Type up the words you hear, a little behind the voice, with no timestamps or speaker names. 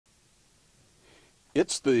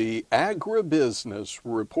It's the Agribusiness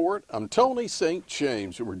Report. I'm Tony St.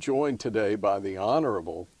 James, and we're joined today by the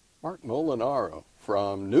Honorable Mark Molinaro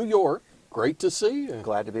from New York. Great to see you.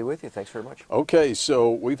 Glad to be with you. Thanks very much. Okay, so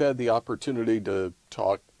we've had the opportunity to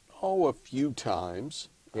talk, a few times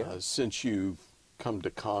since you've come to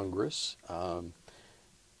Congress,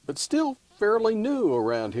 but still fairly new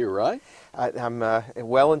around here, right? I'm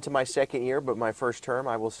well into my second year, but my first term,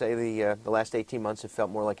 I will say the last 18 months have felt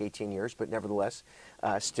more like 18 years, but nevertheless,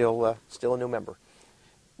 still a new member.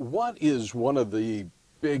 What is one of the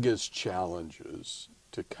biggest challenges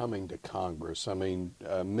to coming to Congress? I mean,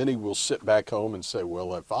 many will sit back home and say,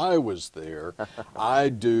 well, if I was there,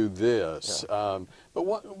 I'd do this. But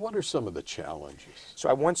what are some of the challenges? So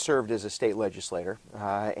I once served as a state legislator,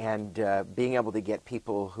 and being able to get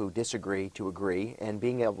people who disagree to agree, and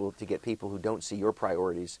being able to get people who don't see your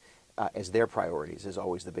priorities as their priorities is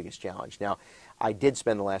always the biggest challenge. Now, I did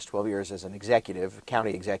spend the last 12 years as an executive,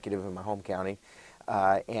 county executive in my home county,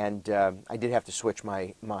 and I did have to switch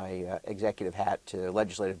my executive hat to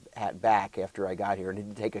legislative hat back after I got here, and it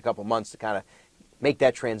did take a couple months to kind of make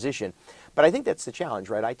that transition. But I think that's the challenge,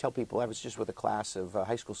 right? I tell people, I was just with a class of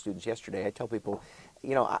high school students yesterday, I tell people,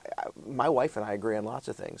 you know, my wife and I agree on lots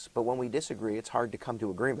of things, but when we disagree, it's hard to come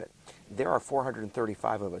to agreement. There are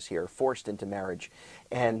 435 of us here forced into marriage,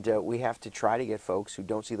 and we have to try to get folks who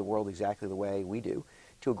don't see the world exactly the way we do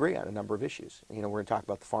to agree on a number of issues. You know, we're going to talk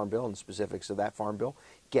about the Farm Bill and the specifics of that Farm Bill,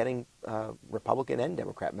 getting Republican and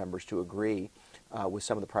Democrat members to agree with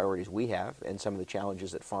some of the priorities we have and some of the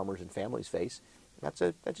challenges that farmers and families face. That's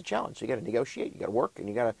a challenge. You got to negotiate, you got to work, and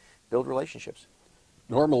you got to build relationships.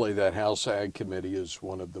 Normally that House Ag Committee is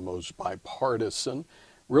one of the most bipartisan,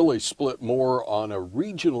 really split more on a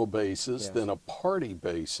regional basis than a party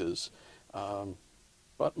basis.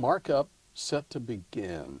 But markup set to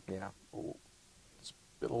begin. Yeah. It's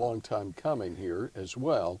been a long time coming here as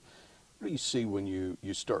well. What do you see when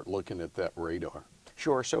you start looking at that radar?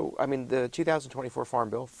 Sure. So, I mean, the 2024 Farm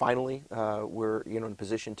Bill, finally, we're in a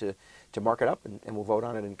position to mark it up, and we'll vote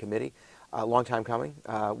on it in committee. A long time coming.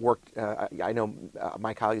 I know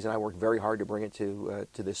my colleagues and I worked very hard to bring it to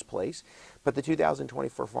this place. But the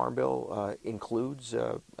 2024 Farm Bill includes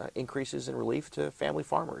increases in relief to family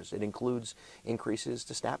farmers. It includes increases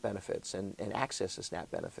to SNAP benefits and access to SNAP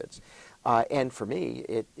benefits. And for me,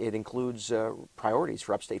 it includes priorities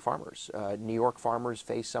for upstate farmers. New York farmers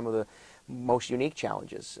face some of the most unique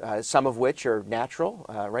challenges, some of which are natural,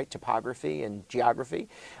 right, topography and geography.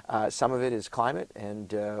 Some of it is climate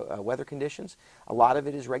and weather conditions. A lot of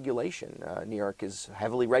it is regulation. New York is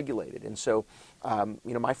heavily regulated, and so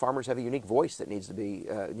you know, my farmers have a unique voice that needs to be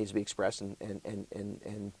expressed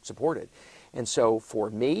and supported. And so for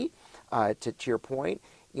me, to your point,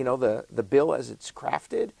 you know, the bill as it's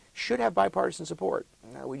crafted should have bipartisan support.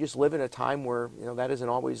 We just live in a time where, you know, that isn't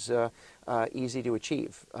always easy to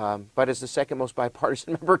achieve. But as the second most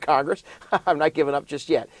bipartisan member of Congress, I'm not giving up just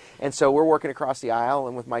yet. And so we're working across the aisle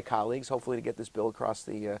and with my colleagues, hopefully to get this bill across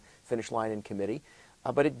the finish line in committee.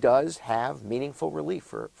 But it does have meaningful relief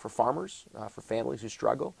for farmers, for families who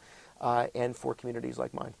struggle, and for communities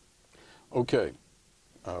like mine. Okay.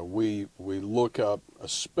 We look up,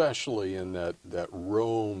 especially in that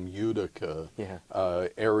Rome, Utica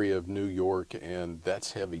area of New York, and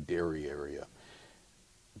that's heavy dairy area.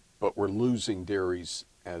 But we're losing dairies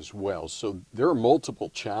as well. So there are multiple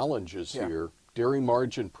challenges here. Dairy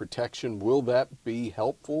margin protection, will that be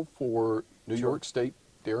helpful for New York State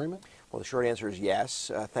dairymen? Well, the short answer is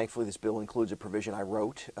yes. Thankfully, this bill includes a provision I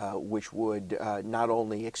wrote, which would not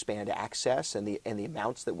only expand access and the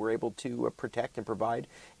amounts that we're able to protect and provide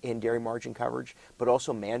in dairy margin coverage, but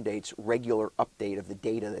also mandates regular update of the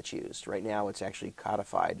data that's used. Right now, it's actually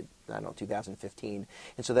codified, I don't know, 2015,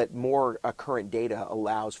 and so that more current data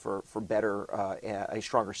allows for better, a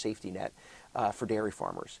stronger safety net for dairy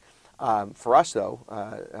farmers. For us,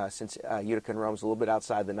 though, since Utica and Rome is a little bit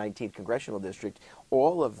outside the 19th congressional district,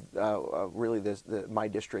 all of really my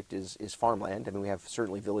district is farmland. I mean, we have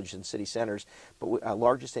certainly villages and city centers, but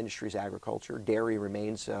largest industry is agriculture. Dairy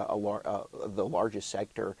remains the largest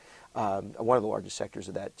sector, one of the largest sectors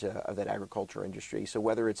of that agriculture industry. So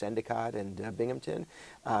whether it's Endicott and Binghamton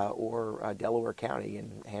or Delaware County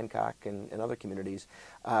and Hancock and other communities,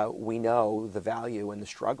 we know the value and the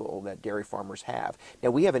struggle that dairy farmers have. Now,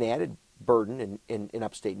 we have an added burden in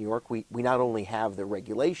upstate New York. We not only have the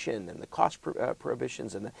regulation and the cost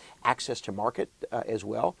prohibitions and the access to market as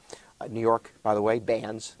well, New York, by the way,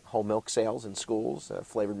 bans whole milk sales in schools,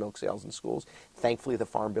 flavored milk sales in schools. Thankfully, the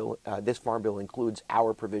farm bill, this farm bill includes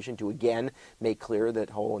our provision to again make clear that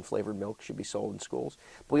whole and flavored milk should be sold in schools.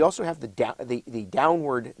 But we also have the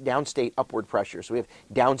downstate upward pressure. So we have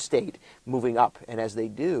downstate moving up, and as they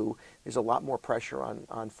do, there's a lot more pressure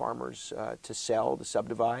on farmers to sell, to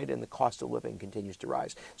subdivide, and the cost of living continues to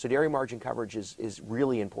rise. So dairy margin coverage is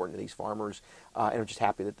really important to these farmers, and I'm just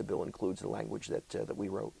happy that the bill includes the language that we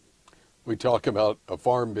wrote. We talk about a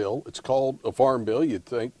farm bill. It's called a farm bill. You'd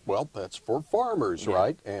think, well, that's for farmers, Yeah.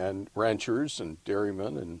 right? And ranchers and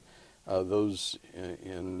dairymen and those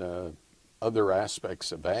in other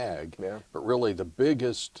aspects of ag. Yeah. But really the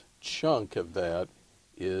biggest chunk of that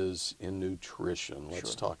is in nutrition.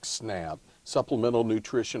 Let's Sure. talk SNAP, Supplemental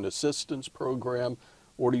Nutrition Assistance Program.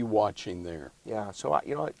 What are you watching there? Yeah, so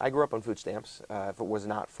I grew up on food stamps. If it was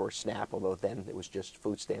not for SNAP, although then it was just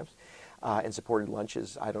food stamps, and supported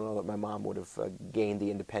lunches, I don't know that my mom would have gained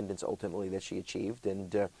the independence ultimately that she achieved,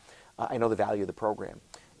 and I know the value of the program.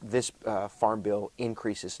 This farm bill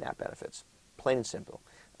increases SNAP benefits, plain and simple.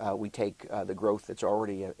 We take the growth that's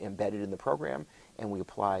already embedded in the program and we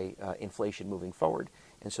apply inflation moving forward,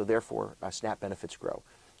 and so therefore SNAP benefits grow.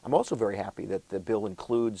 I'm also very happy that the bill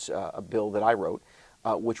includes a bill that I wrote,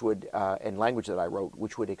 which would, and language that I wrote,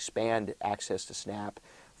 which would expand access to SNAP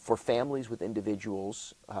for families with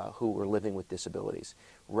individuals who are living with disabilities.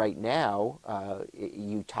 Right now,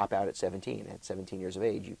 you top out at 17. At 17 years of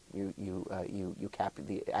age, you cap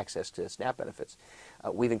the access to SNAP benefits.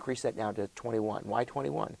 We've increased that now to 21. Why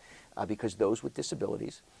 21? Because those with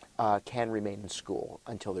disabilities can remain in school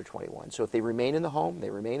until they're 21. So if they remain in the home, they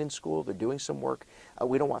remain in school, they're doing some work,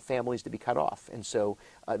 we don't want families to be cut off. And so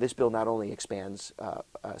this bill not only expands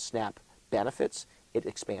SNAP benefits, it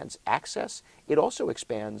expands access. It also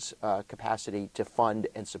expands capacity to fund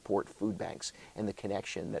and support food banks and the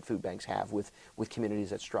connection that food banks have with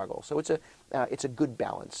communities that struggle. So it's a good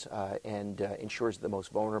balance and ensures that the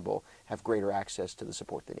most vulnerable have greater access to the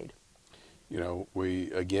support they need. You know,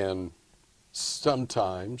 we, again,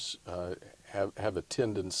 sometimes have a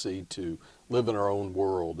tendency to live in our own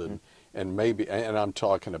world and maybe, and I'm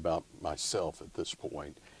talking about myself at this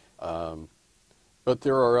point, but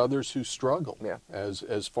there are others who struggle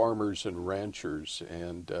as farmers and ranchers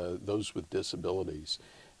and those with disabilities.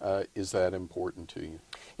 Is that important to you?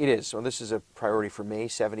 It is. So this is a priority for me.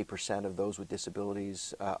 70% of those with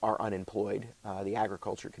disabilities are unemployed. The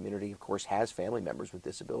agriculture community, of course, has family members with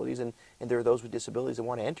disabilities, and there are those with disabilities that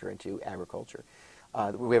want to enter into agriculture.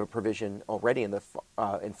 We have a provision already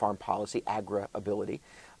in farm policy, agri-ability.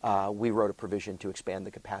 We wrote a provision to expand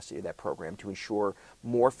the capacity of that program to ensure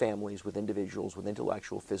more families with individuals with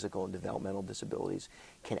intellectual, physical, and developmental disabilities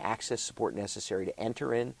can access support necessary to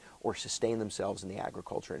enter in or sustain themselves in the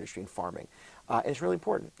agriculture industry and farming. And it's really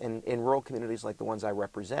important. In rural communities like the ones I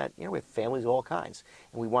represent, we have families of all kinds,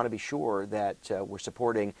 and we want to be sure that we're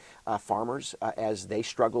supporting farmers as they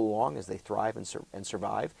struggle along, as they thrive and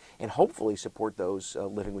survive, and hopefully support those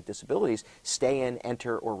living with disabilities stay in,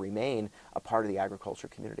 enter, or remain a part of the agriculture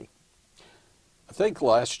community. I think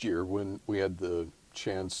last year when we had the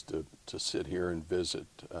chance to sit here and visit,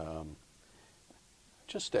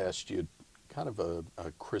 just asked you kind of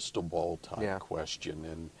a crystal ball type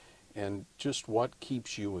question and just what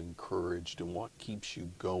keeps you encouraged and what keeps you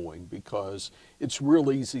going, because it's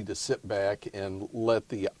real easy to sit back and let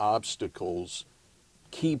the obstacles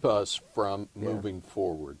keep us from moving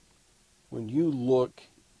forward. When you look,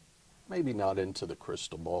 maybe not into the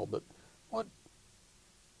crystal ball, but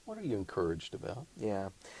what are you encouraged about? Yeah.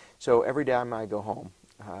 So every time I go home,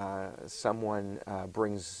 someone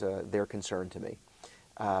brings their concern to me,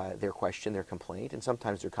 their question, their complaint, and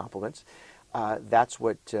sometimes their compliments. That's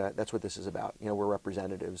what this is about. We're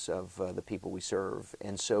representatives of the people we serve,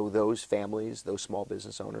 and so those families, those small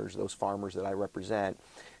business owners, those farmers that I represent,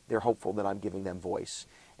 they're hopeful that I'm giving them voice.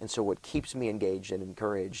 And so what keeps me engaged and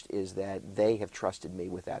encouraged is that they have trusted me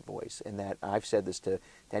with that voice, and that I've said this to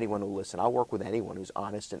anyone who will listen. I'll work with anyone who's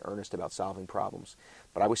honest and earnest about solving problems,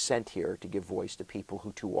 but I was sent here to give voice to people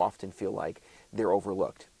who too often feel like they're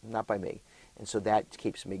overlooked, not by me. And so that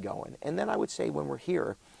keeps me going. And then I would say when we're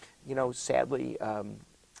here, sadly,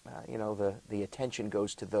 the attention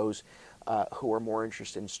goes to those who are more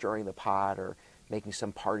interested in stirring the pot or making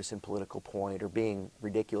some partisan political point or being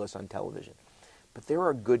ridiculous on television. But there are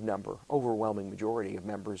a good number, overwhelming majority of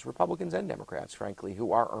members, Republicans and Democrats, frankly,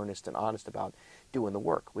 who are earnest and honest about doing the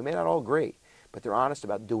work. We may not all agree, but they're honest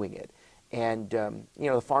about doing it. And,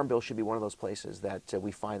 the Farm Bill should be one of those places that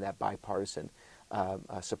we find that bipartisan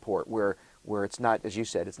support, where where it's not, as you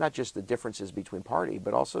said, it's not just the differences between party,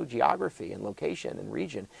 but also geography and location and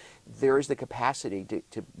region. There is the capacity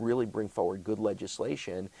to really bring forward good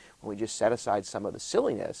legislation when we just set aside some of the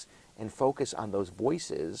silliness and focus on those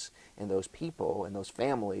voices and those people and those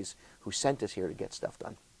families who sent us here to get stuff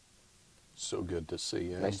done. So good to see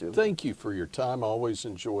you. Nice to Thank you for your time. I always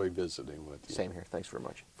enjoy visiting with you. Same here. Thanks very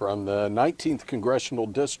much. From the 19th Congressional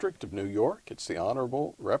District of New York, it's the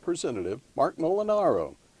Honorable Representative Mark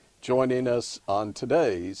Molinaro joining us on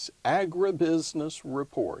today's Agribusiness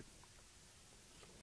Report.